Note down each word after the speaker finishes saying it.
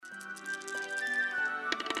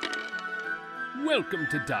Welcome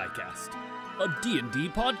to Diecast, a D&D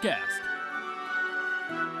podcast.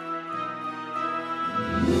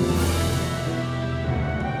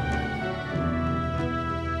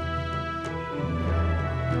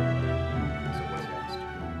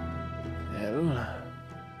 Well,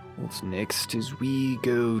 what's next is we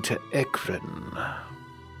go to Ekron,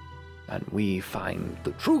 and we find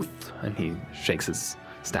the truth. And he shakes his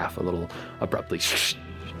staff a little abruptly.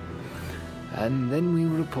 And then we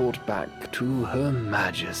report back to Her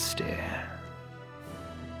Majesty.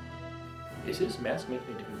 Is his mask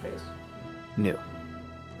making a different face? No.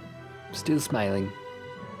 Still smiling.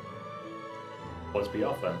 Let's be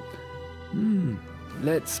off then.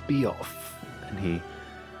 Let's be off. And he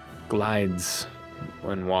glides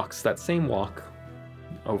and walks that same walk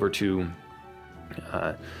over to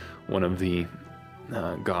one of the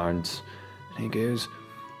guards. And he goes,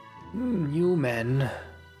 "You men."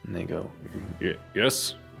 And they go,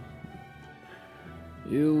 Yes?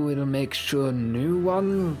 "You will make sure no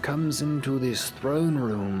one comes into this throne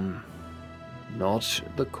room. Not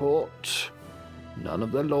the court. None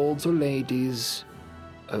of the lords or ladies.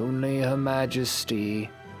 Only Her Majesty."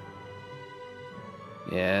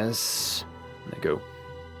 Yes. And they go,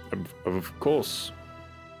 Of course.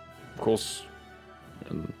 Of course.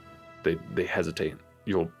 And they hesitate.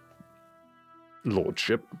 Your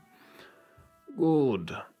lordship.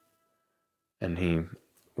 "Good." And he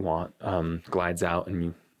glides out,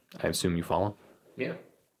 and I assume you follow? Yeah.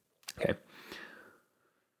 Okay.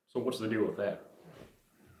 So what's the deal with that?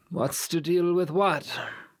 What's to deal with what?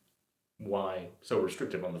 Why so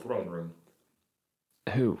restrictive on the throne room?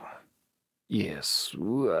 Who? Yes,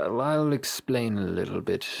 well, I'll explain a little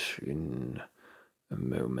bit in a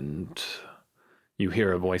moment. You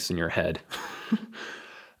hear a voice in your head.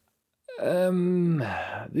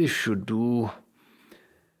 This should do.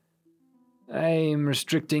 I'm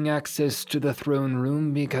restricting access to the throne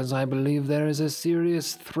room because I believe there is a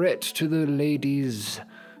serious threat to the lady's,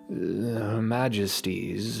 Her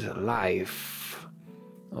Majesty's life.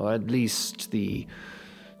 Or at least the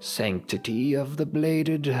sanctity of the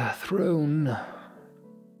bladed throne.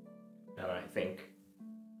 And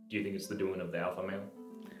do you think it's the doing of the alpha male?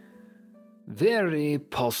 Very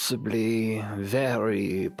possibly,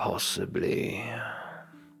 very possibly.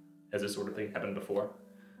 Has this sort of thing happened before?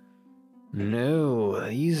 No,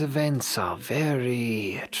 these events are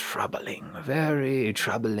very troubling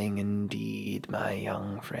indeed, my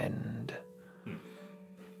young friend.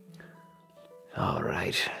 All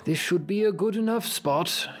right, this should be a good enough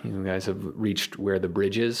spot. You guys have reached where the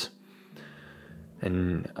bridge is.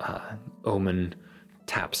 And Omen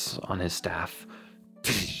taps on his staff.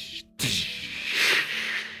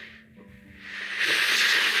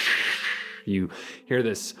 You hear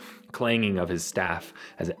this clanging of his staff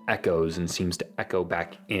as it echoes and seems to echo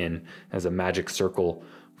back in as a magic circle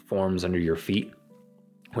forms under your feet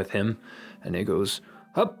with him. And it goes,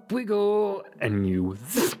 "Up we go!" And you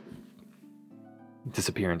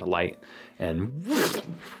disappear into light. And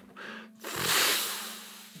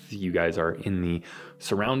you guys are in the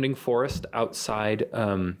surrounding forest outside,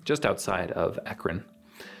 just outside of Ekron.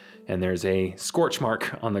 And there's a scorch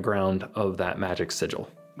mark on the ground of that magic sigil.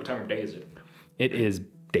 What time of day is it? It is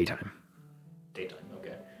daytime. Daytime,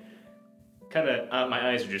 okay. Kind of, my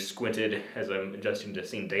eyes are just squinted as I'm adjusting to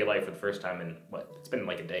seeing daylight for the first time in, it's been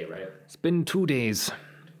like a day, right? It's been 2 days.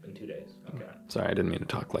 It's been 2 days, okay. Sorry, I didn't mean to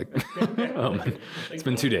talk like it's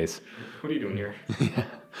been 2 days. What are you doing here?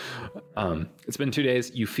 It's been 2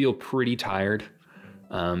 days. You feel pretty tired.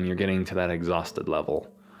 You're getting to that exhausted level.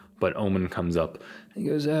 But Omen comes up. He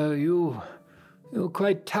goes, "Oh, you're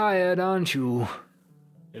quite tired, aren't you?"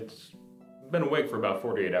 It's been awake for about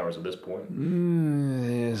 48 hours at this point.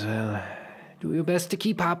 Yes, well, do your best to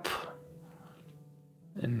keep up."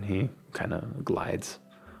 And he kind of glides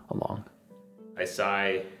along. I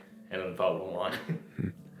sigh and then follow along.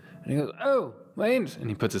 And he goes, "Oh, wait." And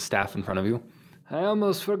he puts his staff in front of you. "I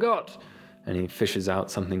almost forgot." And he fishes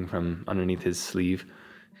out something from underneath his sleeve.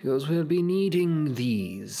 He goes, "We'll be needing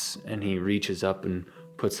these." And he reaches up and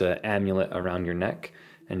puts an amulet around your neck.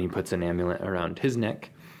 And he puts an amulet around his neck.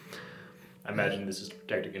 I imagine this is to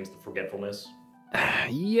protect against the forgetfulness.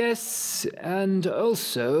 "Yes, and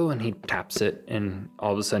also," And he taps it, and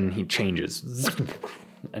all of a sudden he changes.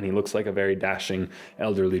 And he looks like a very dashing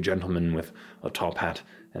elderly gentleman with a top hat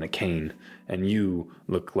and a cane. And you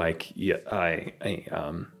look like a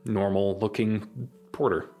normal-looking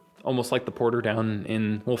porter. Almost like the porter down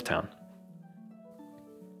in Wolftown.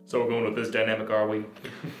 So we're going with this dynamic, are we?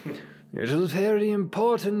 It is very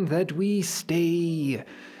important that we stay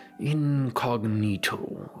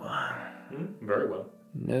incognito. Very well.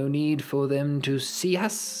 No need for them to see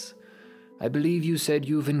us. I believe you said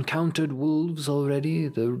you've encountered wolves already,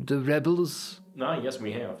 the rebels? Yes,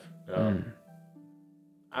 we have.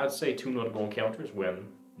 I'd say 2 notable encounters when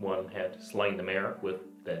one had slain the mayor with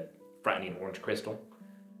that frightening orange crystal,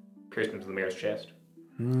 pierced into the mayor's chest.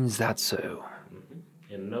 Is that so?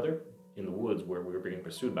 And another in the woods where we were being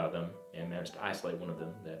pursued by them and managed to isolate one of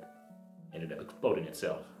them that ended up exploding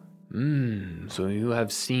itself. So you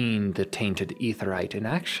have seen the tainted aetheryte in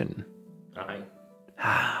action. Aye.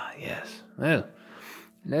 Ah, yes. Well,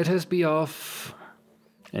 let us be off.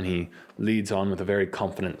 And he leads on with a very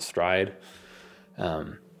confident stride.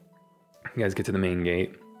 You guys get to the main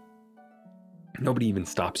gate. Nobody even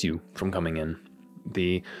stops you from coming in.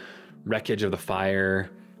 The wreckage of the fire,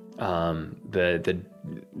 the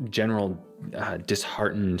general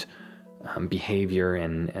disheartened behavior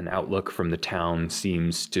and outlook from the town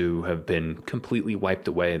seems to have been completely wiped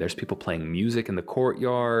away. There's people playing music in the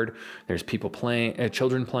courtyard. There's people playing,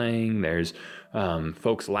 children playing. There's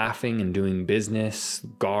folks laughing and doing business.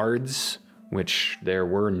 Guards, which there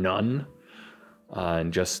were none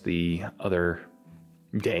just the other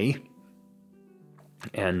day.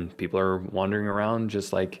 And people are wandering around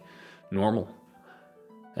just like normal.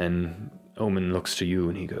 And Omen looks to you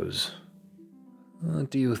and he goes, "What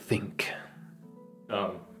do you think?"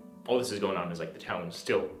 All this is going on is like the town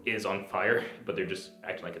still is on fire, but they're just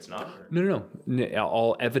acting like it's not. Or... No.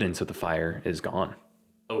 All evidence of the fire is gone.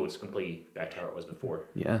 Oh, it's completely back to how it was before.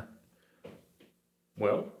 Yeah.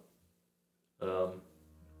 Well, I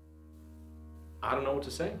don't know what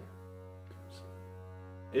to say.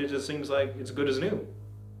 It just seems like it's good as new.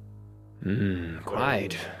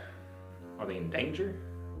 Quite. Are they in danger?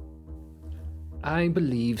 I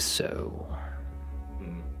believe so.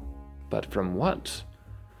 But from what?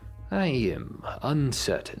 I am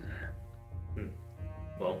uncertain.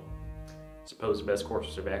 Well, I suppose the best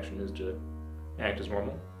course of action is to act as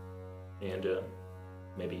normal and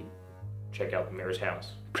maybe check out the mayor's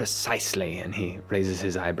house. Precisely. And he raises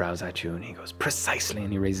his eyebrows at you and he goes, precisely.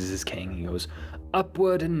 And he raises his cane. He goes,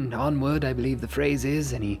 upward and onward, I believe the phrase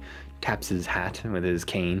is. And he taps his hat with his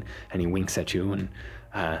cane and he winks at you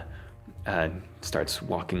and starts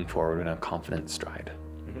walking forward in a confident stride.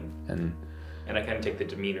 And I kind of take the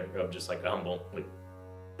demeanor of just like a humble, like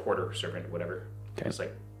porter, servant, whatever. Okay. It's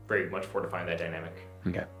like very much fortifying that dynamic.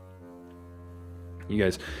 Okay. You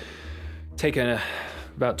guys take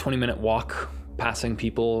about 20-minute walk, passing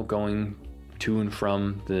people going to and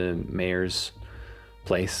from the mayor's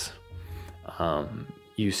place.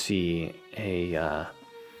 You see a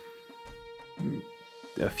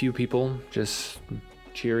few people just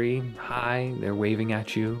cheery, hi, they're waving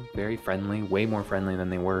at you, very friendly, way more friendly than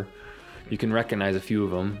they were. You can recognize a few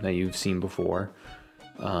of them that you've seen before.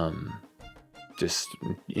 Just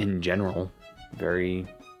in general, very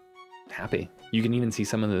happy. You can even see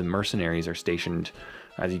some of the mercenaries are stationed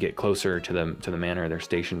as you get closer to the manor. They're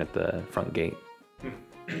stationed at the front gate.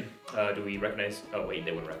 Do we recognize? Oh wait,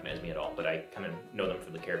 they wouldn't recognize me at all. But I kind of know them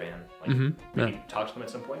from the caravan. Like, maybe talk to them at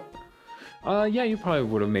some point. Yeah, you probably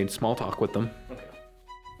would have made small talk with them. Okay.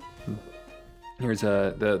 Here's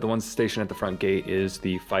the one stationed at the front gate is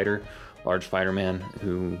the fighter, large fighter man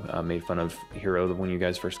who made fun of Hero when you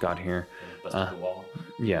guys first got here. Busted the wall.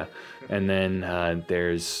 Yeah, and then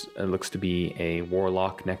there's it looks to be a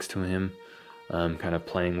warlock next to him, kind of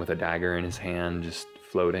playing with a dagger in his hand, just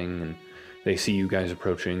floating. And they see you guys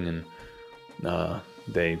approaching, and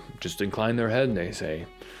they just incline their head and they say,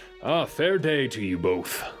 fair day to you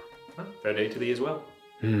both." Fair day to thee as well.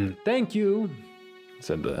 "Thank you,"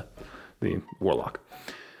 said the warlock.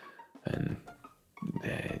 And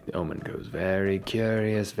Omen goes, very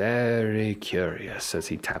curious, as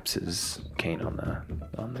he taps his cane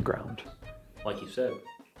on the ground. Like you said,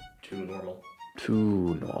 too normal.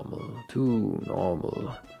 Too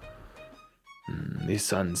normal.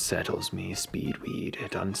 This unsettles me, Speedweed.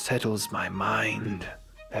 It unsettles my mind.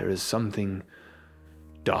 There is something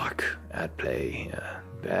dark at play here.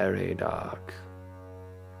 Very dark.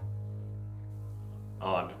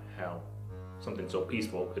 Odd how something so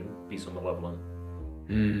peaceful could be so malevolent.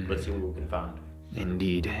 Let's see what we can find.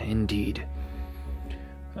 Indeed.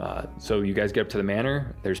 So you guys get up to the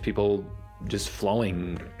manor. There's people just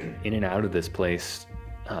flowing in and out of this place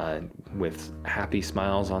with happy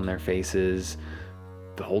smiles on their faces,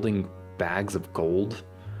 holding bags of gold.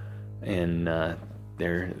 And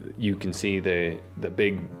there you can see the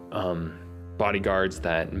big bodyguards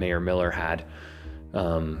that Mayor Miller had.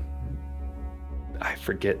 I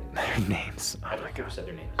forget their names. I don't think I said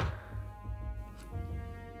their names.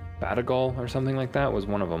 Batagal or something like that was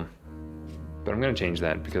one of them. But I'm going to change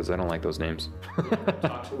that because I don't like those names.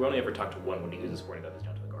 We only ever talked to one when he was escorting others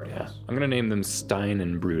down to the guardhouse. I'm going to name them Stein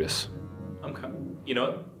and Brutus. You know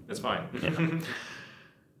what? That's fine.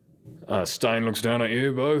 Stein looks down at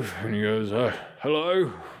you both and he goes,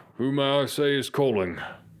 hello? Who may I say is calling?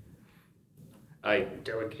 I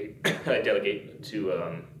delegate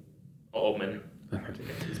to Omen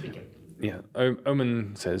speaking. Yeah,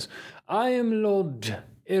 Omen says, I am Lord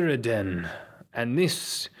Iridan, and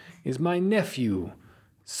this is my nephew,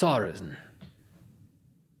 Sarazin.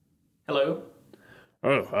 Hello.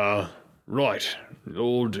 Oh, right.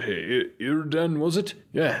 Lord Iridan, was it?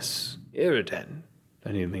 Yes, Iridan.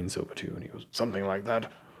 And he leans over to you and he goes, something like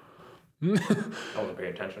that. I wasn't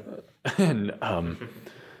paying attention. And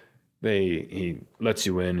he lets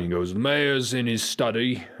you in. He goes, the mayor's in his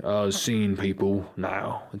study, seeing people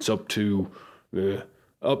now. It's up the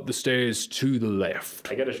stairs to the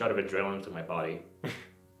left. I get a shot of adrenaline to my body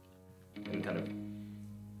and kind of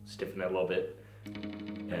stiffen it a little bit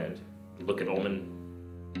and look at Omen.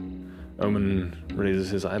 Omen raises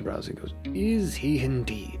his eyebrows. He goes, is he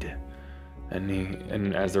indeed?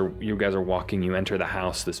 And as you guys are walking, you enter the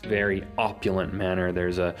house, this very opulent manor.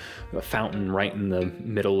 There's a fountain right in the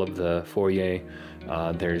middle of the foyer.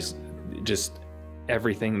 There's just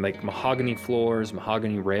everything like mahogany floors,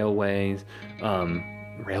 mahogany railing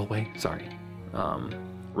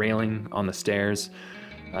on the stairs.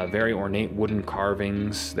 Very ornate wooden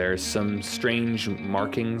carvings. There's some strange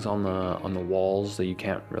markings on the walls that you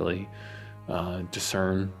can't really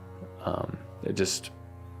discern. Just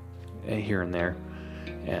here and there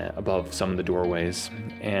above some of the doorways,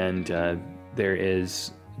 and there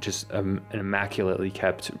is just an immaculately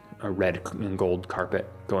kept red and gold carpet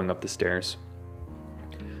going up the stairs,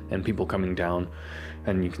 and people coming down,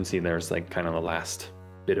 and you can see there's like kind of the last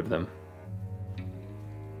bit of them.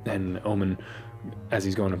 And Omen, as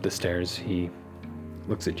he's going up the stairs, he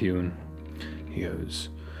looks at you and he goes,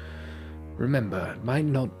 remember, it might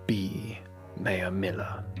not be Mayor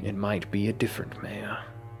Miller. It might be a different mayor.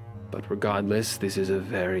 But regardless, this is a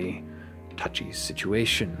very touchy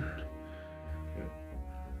situation.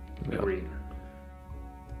 Very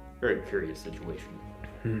curious situation.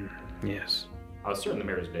 Yes. I was certain the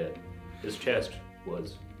mayor's dead. His chest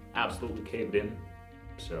was absolutely caved in,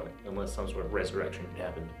 so unless some sort of resurrection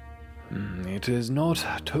happened. It is not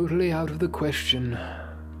totally out of the question.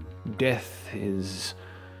 Death is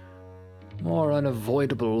more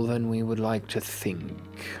unavoidable than we would like to think.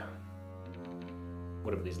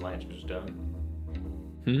 What have these Lancers done?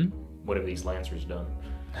 What have these Lancers done?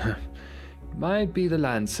 Might be the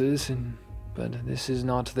Lancers, but this is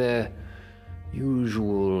not their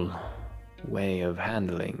usual way of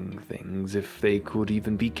handling things. If they could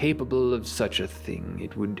even be capable of such a thing,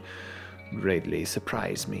 it would greatly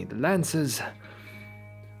surprise me. The Lancers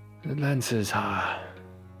are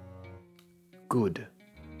good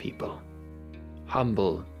people.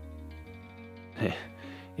 Humble,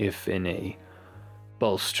 if in a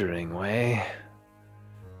bolstering way.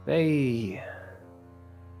 They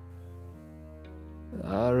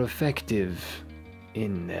are effective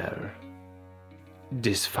in their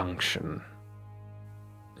dysfunction.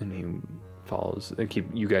 And he follows.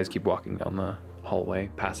 You guys keep walking down the hallway,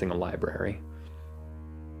 passing a library.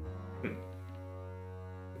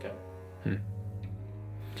 Okay.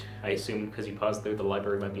 I assume because you paused there, the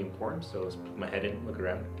library might be important, so let's put my head in, look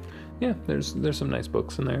around. Yeah, there's some nice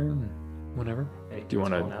books in there. And whatever. Anything Do you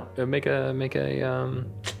want to make a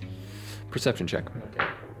perception check? Okay.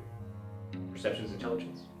 Perception's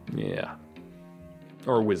intelligence. Yeah.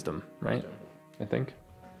 Or wisdom, right? Wisdom. I think.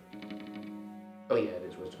 Oh yeah, it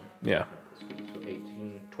is wisdom. Yeah. So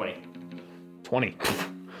 18, 20. 20.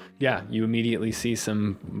 Yeah, you immediately see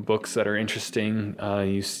some books that are interesting.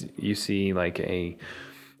 You see like a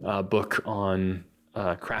book on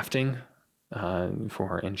crafting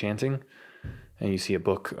for enchanting, and you see a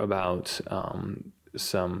book about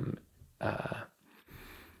some of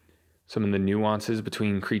the nuances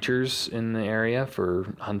between creatures in the area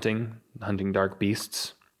for hunting dark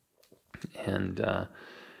beasts, and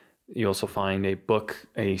you also find a book,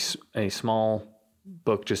 a small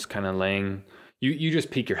book, just kind of laying. You just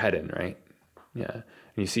peek your head in, right? Yeah. And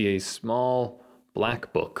you see a small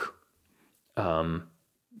black book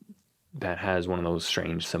that has one of those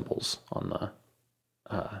strange symbols on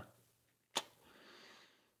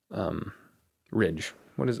the ridge.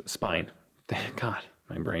 What is it? Spine. God,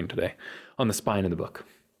 my brain today. On the spine of the book.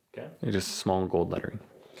 Okay. It's just small gold lettering.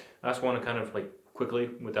 I just want to kind of like quickly,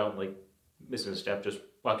 without like missing a step, just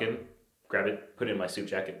walk in, grab it, put it in my suit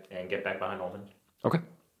jacket, and get back behind Alden. Okay.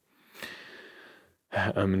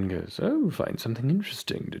 Omen goes, oh, find something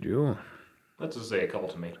interesting, did you? Let's just say a couple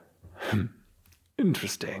to me.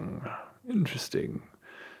 Interesting.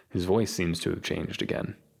 His voice seems to have changed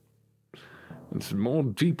again. It's more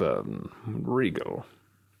deeper and regal.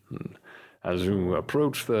 And as you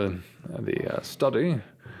approach the study,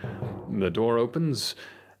 the door opens,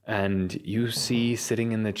 and you see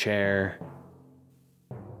sitting in the chair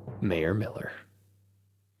Mayor Miller.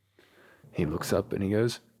 He looks up and he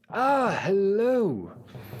goes, "Ah, hello.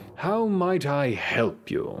 How might I help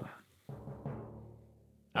you?"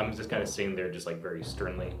 I'm just kind of sitting there, just like very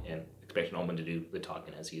sternly, and expecting Omen to do the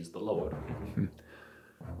talking as he is the Lord.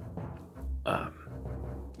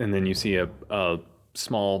 And then you see a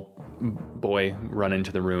small boy run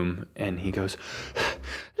into the room, and he goes,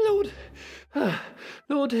 Lord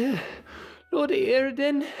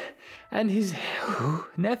Eridan, and his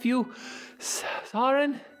nephew,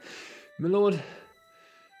 Saren, my lord.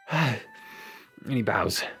 And he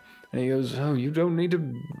bows. And he goes, "Oh, you don't need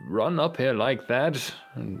to run up here like that."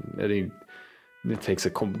 And then he takes a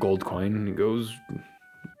gold coin and he goes,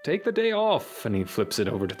 "Take the day off." And he flips it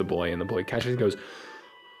over to the boy, and the boy catches it and goes,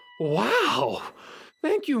 "Wow!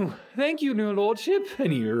 Thank you, your lordship."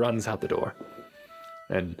 And he runs out the door.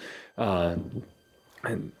 And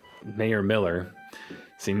Mayor Miller,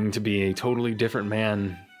 seeming to be a totally different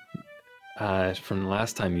man from the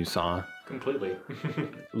last time you saw, Completely.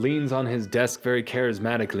 leans on his desk very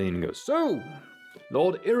charismatically and goes, "So,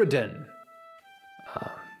 Lord Iridan,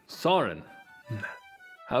 Saren,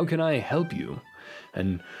 how can I help you?"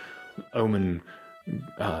 And Omen,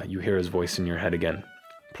 you hear his voice in your head again.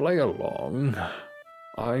 "Play along.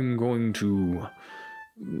 I'm going to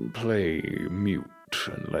play mute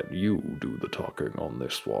and let you do the talking on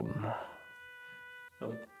this one."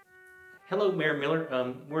 Oh. Hello, Mayor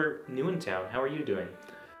Miller. We're new in town. How are you doing?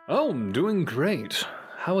 "Oh, I'm doing great.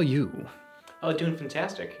 How are you?" Oh, doing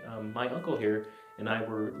fantastic. My uncle here and I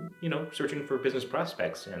were, searching for business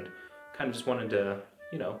prospects and kind of just wanted to,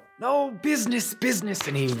 "Oh, business.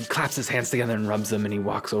 And he claps his hands together and rubs them, and he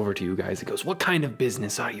walks over to you guys. He goes, "What kind of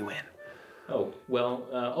business are you in?" Oh, well,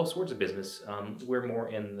 all sorts of business. We're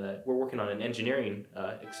working on an engineering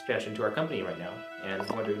expansion to our company right now, and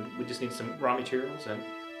we just need some raw materials and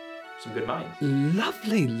some good minds.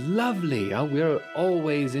 Lovely. We're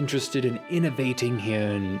always interested in innovating here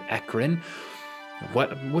in Ekron.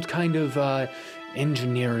 What kind of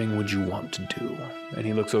engineering would you want to do? And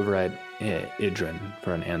he looks over at Idrin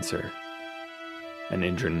for an answer. And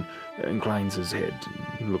Idrin inclines his head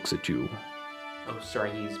and looks at you. Oh, sorry,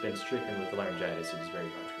 he's been stricken with laryngitis. It's very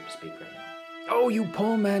hard for him to speak right now. "Oh, you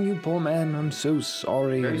poor man. I'm so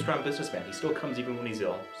sorry." Very strong businessman. He still comes even when he's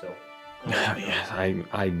ill, so... Yes,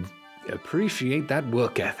 I appreciate that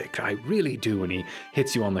work ethic. I really do. And he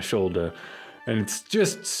hits you on the shoulder. And it's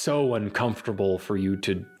just so uncomfortable for you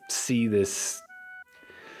to see this.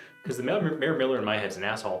 Because the Mayor Miller in my head's an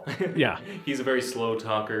asshole. Yeah. He's a very slow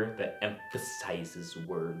talker that emphasizes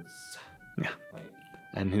words. Yeah. Like,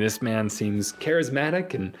 And this man seems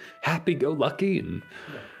charismatic and happy-go-lucky. And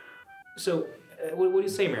So, what do you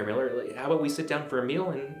say, Mayor Miller? Like, how about we sit down for a meal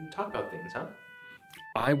and talk about things, huh?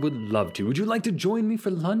 I would love to. Would you like to join me for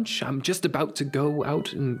lunch? I'm just about to go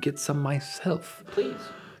out and get some myself. Please.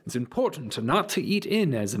 It's important not to eat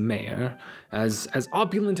in as a mayor. As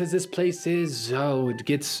opulent as this place is, it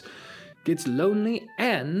gets lonely,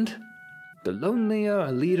 and the lonelier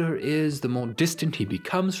a leader is, the more distant he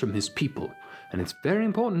becomes from his people. And it's very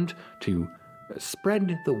important to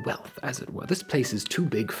spread the wealth, as it were. This place is too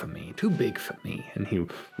big for me. And he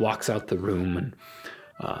walks out the room and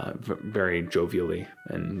very jovially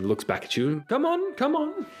and looks back at you. Come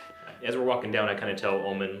on. As we're walking down, I kind of tell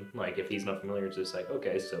Omen, like, if he's not familiar, it's just like,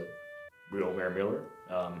 okay, so real Mayor Miller,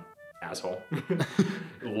 asshole.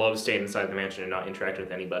 Loves staying inside the mansion and not interacting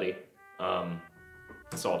with anybody.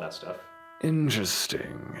 It's all that stuff.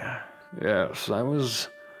 Interesting. Yes, I was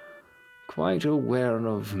quite aware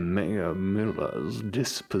of Mayor Miller's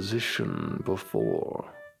disposition before.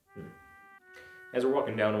 As we're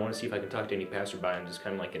walking down, I want to see if I can talk to any passerby and just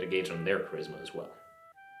kind of like get a gauge on their charisma as well.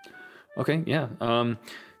 Okay, yeah.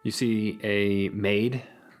 You see a maid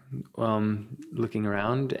looking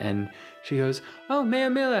around, and she goes, "Oh, Mayor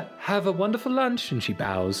Miller, have a wonderful lunch." And she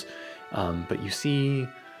bows. But you see,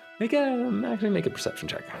 make a perception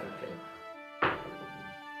check. Okay.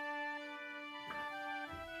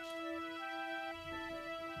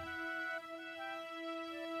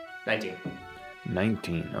 $19.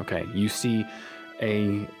 19. Okay. You see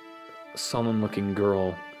a sullen-looking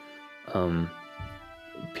girl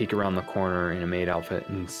peek around the corner in a maid outfit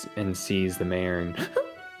and sees the mayor,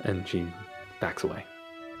 and she backs away.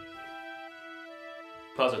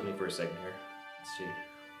 Pause with me for a second here. Let's see.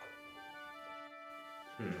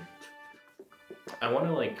 I want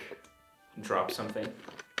to like drop something,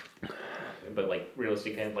 but like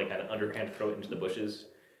realistically, kind of underhand throw it into the bushes,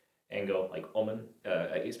 and go like, Omen.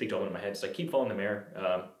 I speak to Omen in my head. It's like, keep following the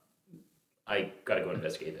mayor. I gotta go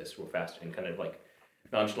investigate this real fast, and kind of like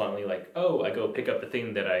nonchalantly like, oh, I go pick up the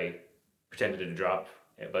thing that I pretended to drop,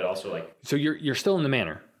 but also like, So you're still in the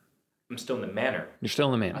manor. I'm still in the manor. You're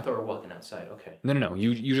still in the I manor. thought we were walking outside. Okay. No.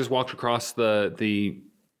 You just walked across the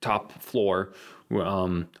top floor,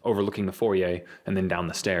 overlooking the foyer, and then down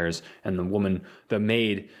the stairs. And the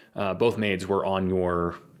maid, both maids were on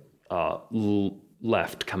your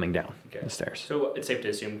left, coming down the stairs. So it's safe to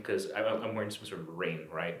assume because I'm wearing some sort of ring,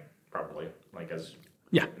 right? Probably like as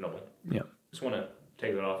noble. Yeah. Just want to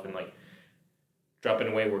take it off and like drop it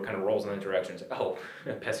in a way where it kind of rolls in that direction. It's like, oh,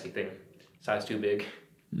 a pesky thing, size too big.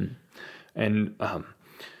 And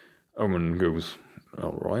Omen goes,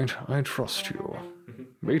 all right, I trust you.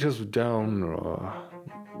 Meet us down.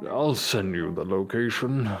 I'll send you the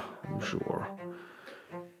location, I'm sure.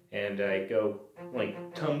 And I go like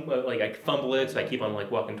I fumble it, so I keep on like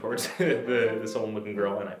walking towards the solemn-looking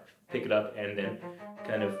girl, and I pick it up and then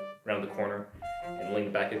kind of round the corner and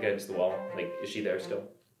lean back against the wall. Like, is she there still?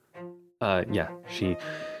 Yeah. She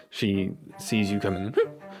sees you coming,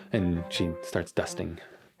 and she starts dusting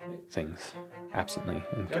things absently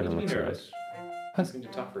and That kind of makes looks me around. nervous. I was going to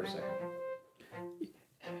talk for a second.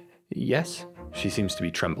 Yes, she seems to be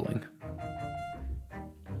trembling.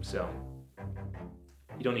 So,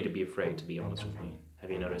 you don't need to be afraid to be honest with me. Have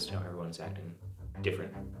you noticed how everyone's acting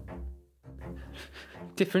different?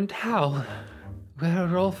 Different how?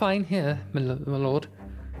 We're all fine here, my lord.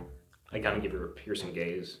 I kind of give her a piercing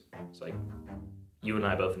gaze. It's like, you and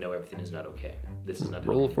I both know everything is not okay. This is not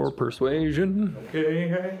Roll for persuasion.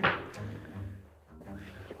 okay.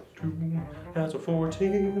 2 has a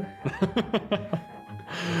 14.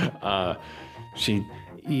 She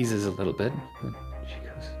eases a little bit. And she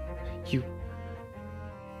goes,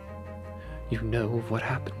 You know what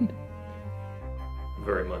happened?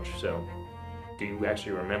 Very much so. Do you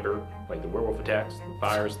actually remember, like, the werewolf attacks, the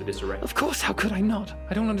fires, the disarray? Of course, how could I not?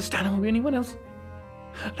 I don't understand how anyone else.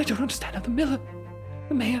 I don't understand how the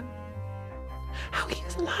mayor, how he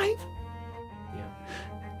is alive. Yeah.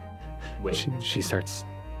 Wait, She starts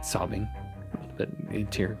sobbing, a little bit, a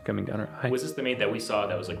tear coming down her eye. was this the maid that we saw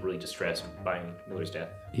that was, like, really distressed by Miller's death?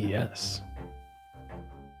 Yes.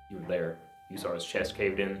 You were there. You saw his chest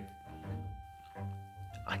caved in.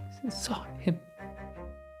 I saw him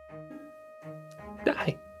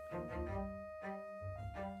die.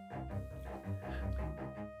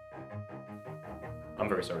 I'm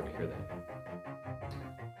very sorry to hear that.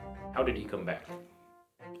 How did he come back?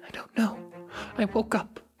 I don't know. I woke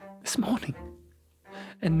up this morning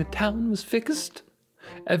and the town was fixed.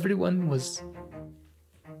 Everyone was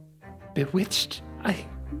bewitched. I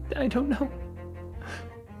don't know.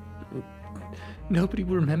 Nobody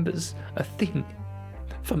remembers a thing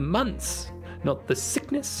for months. Not the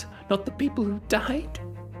sickness, not the people who died.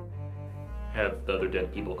 Have the other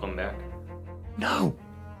dead people come back? No,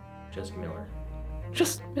 Just Miller.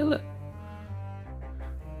 just Miller.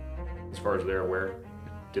 As far as they're aware,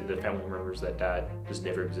 did the family members that died just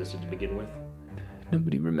never existed to begin with?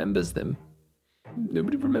 Nobody remembers them.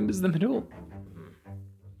 Nobody remembers them at all.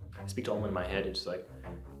 I speak to Olin in my head. It's like,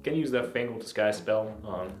 can you use that Fangle disguise spell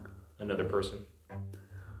on another person?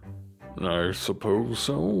 I suppose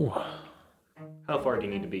so. How far do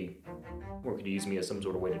you need to be? Or could you use me as some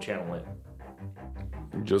sort of way to channel it?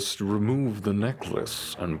 Just remove the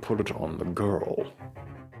necklace and put it on the girl.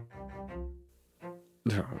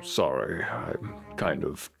 Sorry, I'm kind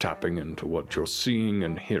of tapping into what you're seeing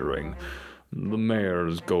and hearing. The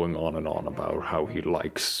mayor's going on and on about how he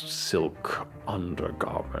likes silk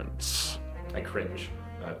undergarments. I cringe.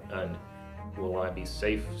 And will I be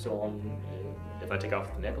safe so long if I take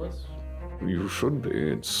off the necklace? You should be.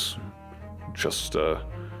 It's just a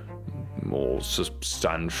more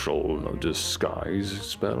substantial disguise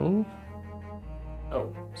spell.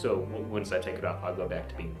 Oh, so once I take it off, I'll go back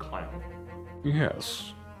to being a clown.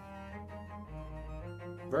 Yes.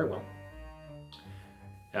 Very well.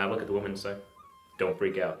 And I look at the woman and say, don't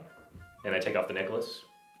freak out. And I take off the necklace.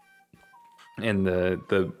 And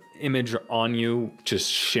the image on you just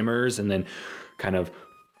shimmers and then kind of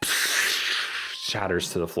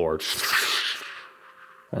shatters to the floor.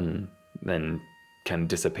 And then kind of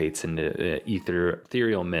dissipates into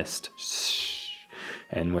ethereal mist.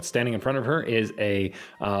 And what's standing in front of her is a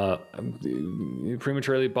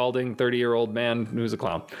prematurely balding 30-year-old man who's a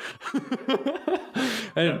clown.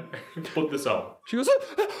 And Put this on. she goes,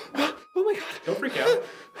 oh my God, Don't freak out.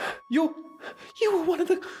 You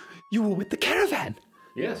were with the caravan.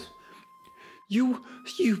 Yes.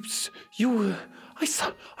 I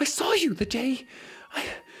saw you the day,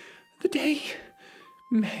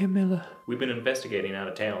 Mayor Miller. We've been investigating out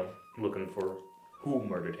of town looking for who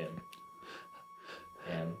murdered him.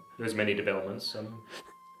 And there's many developments.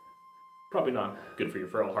 Probably not good for your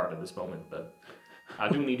frail heart at this moment, but I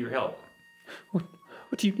do need your help. What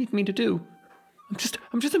do you need me to do?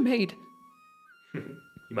 I'm just a maid. You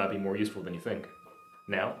might be more useful than you think.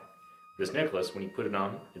 Now, this necklace, when you put it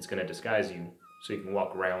on, it's going to disguise you so you can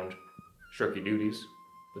walk around, shirk your duties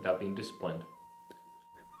without being disciplined.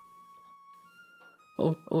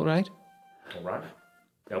 Oh, all right. All right?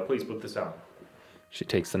 Now, please put this on. She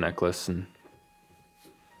takes the necklace and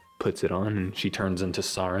puts it on, and she turns into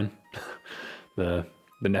Saren, the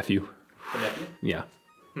nephew. The nephew? Yeah.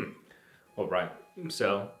 All right.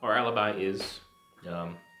 So, our alibi is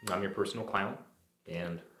I'm your personal clown,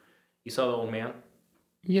 and you saw the old man?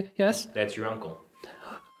 Yes. That's your uncle.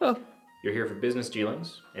 Oh. You're here for business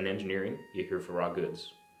dealings and engineering. You're here for raw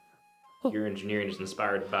goods. Oh. Your engineering is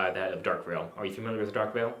inspired by that of Darkvale. Are you familiar with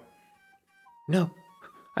Darkvale? No.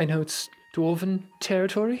 I know it's dwarven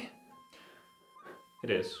territory.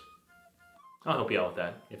 It is. I'll help you out with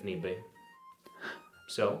that, if need be.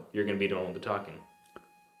 So, you're going to be doing all the talking.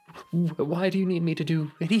 Why do you need me to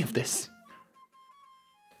do any of this?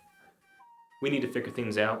 We need to figure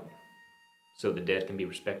things out so the dead can be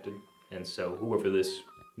respected, and so whoever this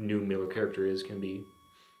new Miller character is can be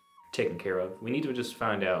taken care of. We need to just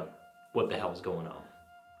find out what the hell's going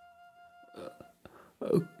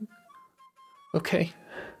on. Okay.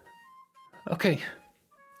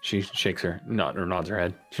 She shakes her, nods her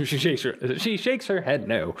head. She shakes her head.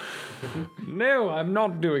 No, no, I'm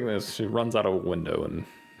not doing this. She runs out of a window and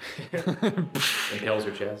Impales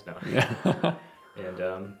her chest now.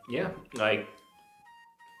 And like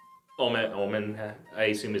Omen, I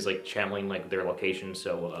assume is like channeling like their location.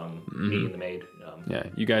 So me and the maid. Yeah,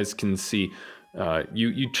 you guys can see.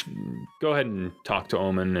 You go ahead and talk to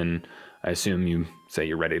Omen, and I assume you say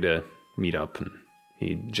you're ready to meet up, and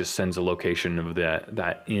he just sends a location of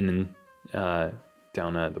that inn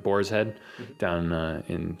down at the Boar's Head, down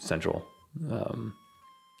in central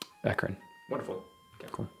Ekron. Wonderful. Okay.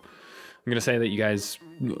 Cool. I'm gonna say that you guys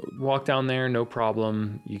walk down there, no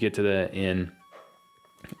problem. You get to the inn,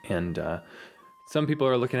 and some people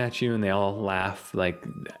are looking at you, and they all laugh. Like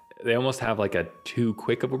they almost have like a too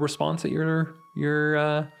quick of a response at your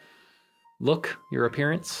look, your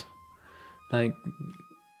appearance. Like,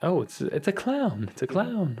 oh, it's a clown. It's a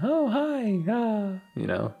clown. Oh, hi. You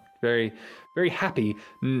know, very, very happy.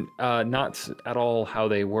 Not at all how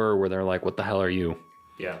they were, where they're like, what the hell are you?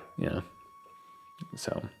 Yeah. Yeah.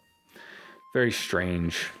 So, very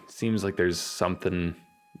strange. Seems like there's something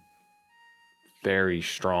very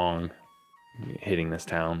strong hitting this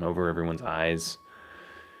town over everyone's eyes.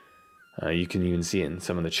 You can even see it in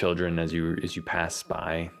some of the children as you pass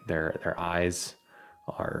by. Their eyes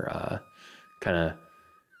are kind of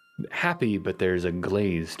happy, but there's a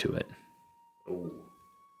glaze to it. Oh.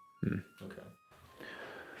 Okay.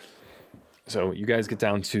 So you guys get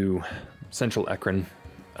down to Central Ekron,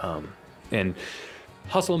 and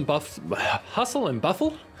hustle and bustle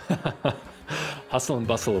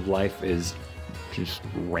of life is just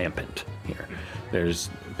rampant here. There's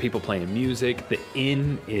people playing music. The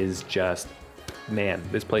inn is just, man,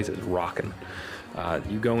 this place is rocking.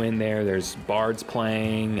 You go in there, there's bards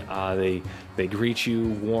playing. They greet you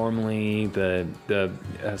warmly. The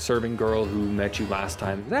serving girl who met you last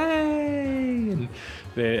time, hey, and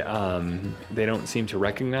they don't seem to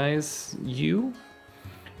recognize you.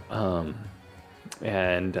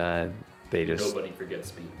 And they just Nobody forgets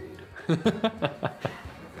speed weed.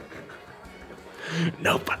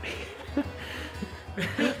 nobody.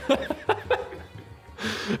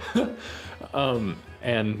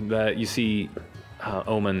 And you see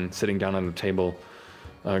Omen sitting down on the table,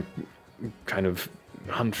 kind of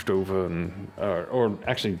hunched over, and or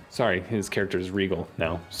actually, sorry, his character is Regal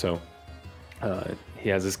now, so he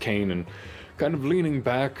has his cane and kind of leaning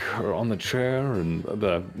back on the chair, and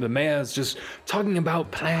the mayor's just talking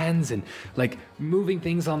about plans and like moving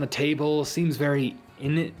things on the table. Seems very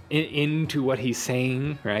into what he's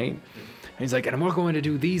saying, right? And he's like, and we're going to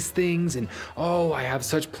do these things, and oh, I have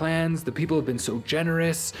such plans. The people have been so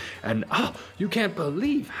generous, and oh, you can't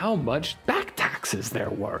believe how much back taxes there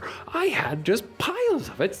were. I had just piles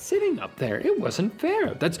of it sitting up there. It wasn't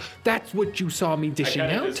fair. That's what you saw me dishing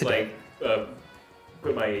I out just, today. Like,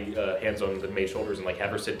 put my hands on the maid's shoulders and like have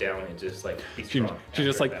her sit down and just like be strong. She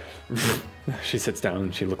just like she sits down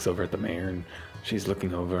and she looks over at the mayor, and she's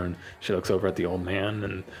looking over, and she looks over at the old man,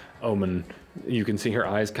 and Omen, you can see her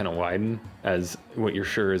eyes kind of widen as what you're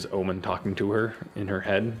sure is Omen talking to her in her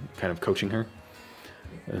head, kind of coaching her.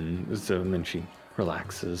 And so and then she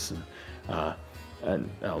relaxes. And, And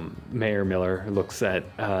Mayor Miller looks at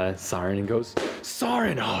Saren and goes,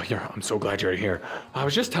 Saren, I'm so glad you're here. I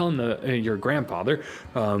was just telling your grandfather,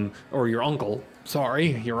 or your uncle,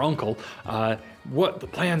 your uncle, what the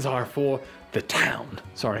plans are for the town.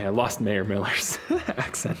 Sorry, I lost Mayor Miller's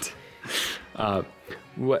accent.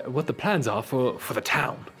 What the plans are for the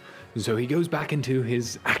town. So he goes back into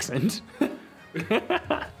his accent.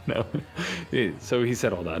 No. So he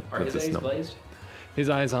said all that. Are his eyes glazed? His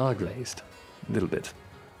eyes are glazed. A little bit.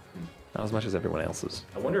 Not as much as everyone else's.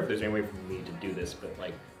 I wonder if there's any way for me to do this, but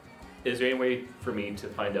like, is there any way for me to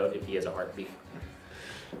find out if he has a heartbeat?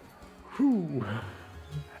 Whew.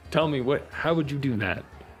 Tell me, how would you do that?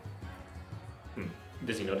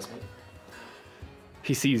 Does he notice me?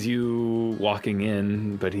 He sees you walking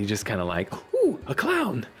in, but he just kind of like, ooh, a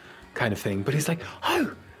clown kind of thing. But he's like,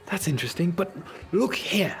 oh, that's interesting, but look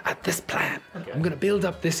here at this plan. Okay. I'm going to build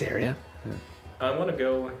up this area. I want to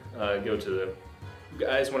go to the...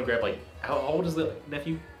 I just want to grab, like... How old is the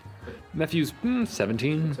nephew? Nephew's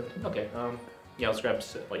 17. Okay, yeah, let's grab,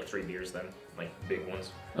 like, 3 beers then. Like, big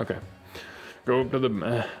ones. Okay. Go up to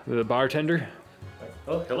the bartender.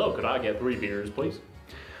 Oh, hello, could I get 3 beers, please?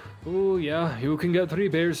 Oh, yeah, you can get 3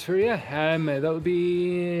 beers for you. That would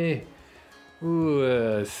be...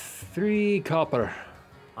 3 copper.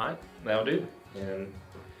 Alright, that'll do. And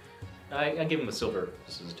I give him a silver,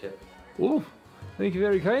 just as a tip. Oh, thank you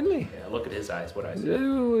very kindly. Yeah, look at his eyes, what I see.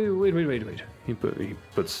 Wait. He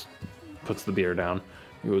puts the beer down.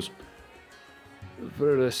 He goes,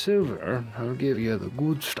 For the silver, I'll give you the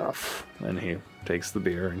good stuff. and he takes the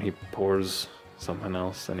beer and he pours something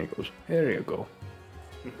else and he goes, Here you go.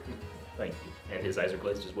 Thank you. And his eyes are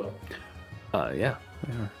glazed as well. yeah.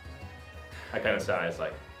 I kind of sigh, it's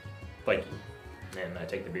like, thank you. And I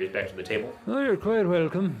take the beers back to the table. Oh, you're quite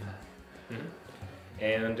welcome.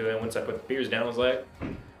 And once I put the beers down, I was like,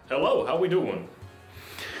 hello, how we doing?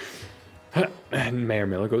 And Mayor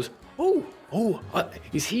Miller goes,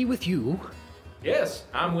 is he with you? Yes,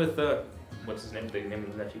 I'm with, what's his name? The name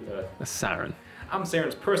of the nephew? Saren. I'm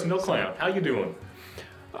Saren's personal clown. How you doing?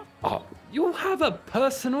 You have a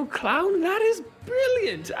personal clown? That is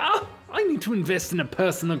brilliant. I need to invest in a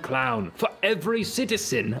personal clown for every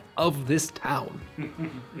citizen of this town.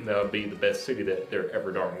 That would be the best city that there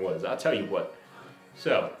ever darn was. I'll tell you what.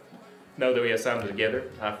 So, now that we have sounded together,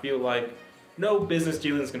 I feel like no business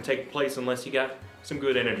dealings can take place unless you got some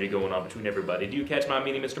good energy going on between everybody. Do you catch my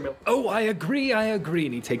meaning, Mr. Miller? Oh, I agree.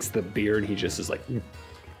 And he takes the beer and he just is like,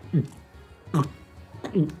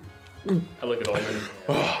 I look at Olin.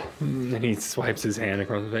 and he swipes his hand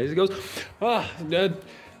across his face. He goes,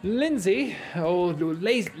 Lindsay,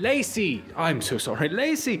 Lacey, I'm so sorry,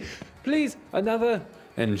 Lacey, please, another.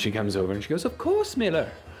 and she comes over and she goes, Of course,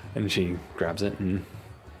 Miller. and she grabs it and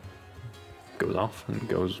goes off and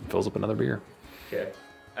fills up another beer. Okay.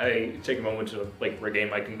 I take a moment to like regain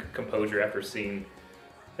my composure after seeing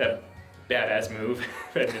that badass move,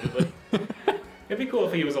 admittedly. It'd be cool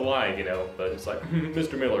if he was alive, you know, but it's like,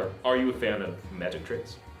 Mr. Miller, are you a fan of magic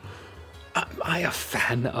tricks? Am I a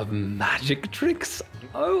fan of magic tricks?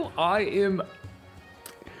 Oh, I am.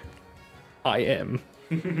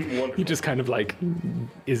 Wonderful. He just kind of like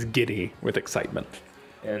is giddy with excitement.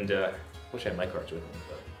 And wish I had my cards with me,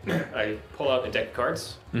 but I pull out a deck of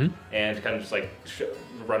cards and kind of just like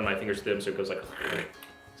run my fingers through them so it goes like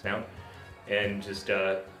sound, and just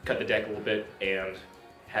cut the deck a little bit and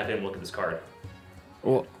have him look at this card.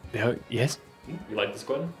 Well, yes. You like this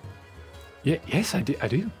one? Yeah, yes, I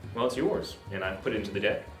do. Well, it's yours. And I put it into the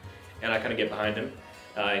deck, and I kind of get behind him.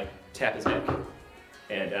 I tap his neck,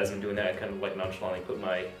 and as I'm doing that, I kind of like nonchalantly put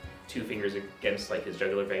my 2 fingers against like his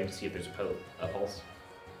jugular vein to see if there's a pulse.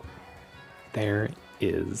 There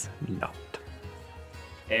is not.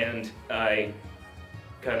 And I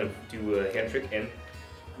kind of do a hand trick and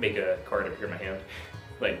make a card appear in my hand,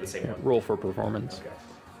 like the same one. Roll for performance. Okay.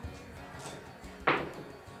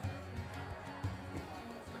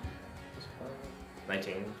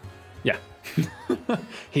 Yeah.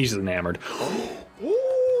 He's enamored.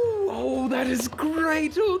 Oh, that is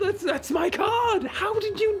great. Oh, that's my card. How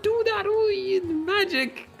did you do that? Oh,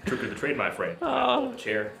 magic. Trick of the trade, my friend. I pull up a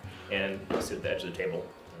chair and sit at the edge of the table.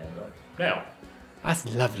 And now, That's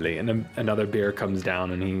lovely. And another beer comes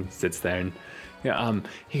down and he sits there and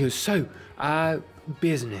he goes, so,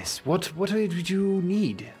 business. What would you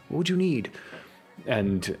need? What would you need?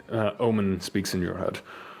 And Omen speaks in your head.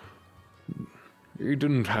 He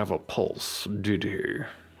didn't have a pulse, did he?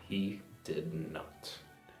 he did not.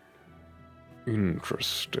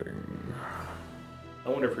 Interesting. I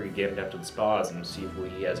wonder if we could get him down to the spas and see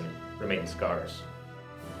if he has any remaining scars.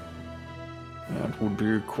 That would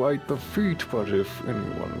be quite the feat, but if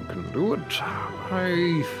anyone can do it,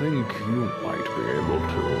 I think you might be able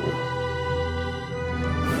to.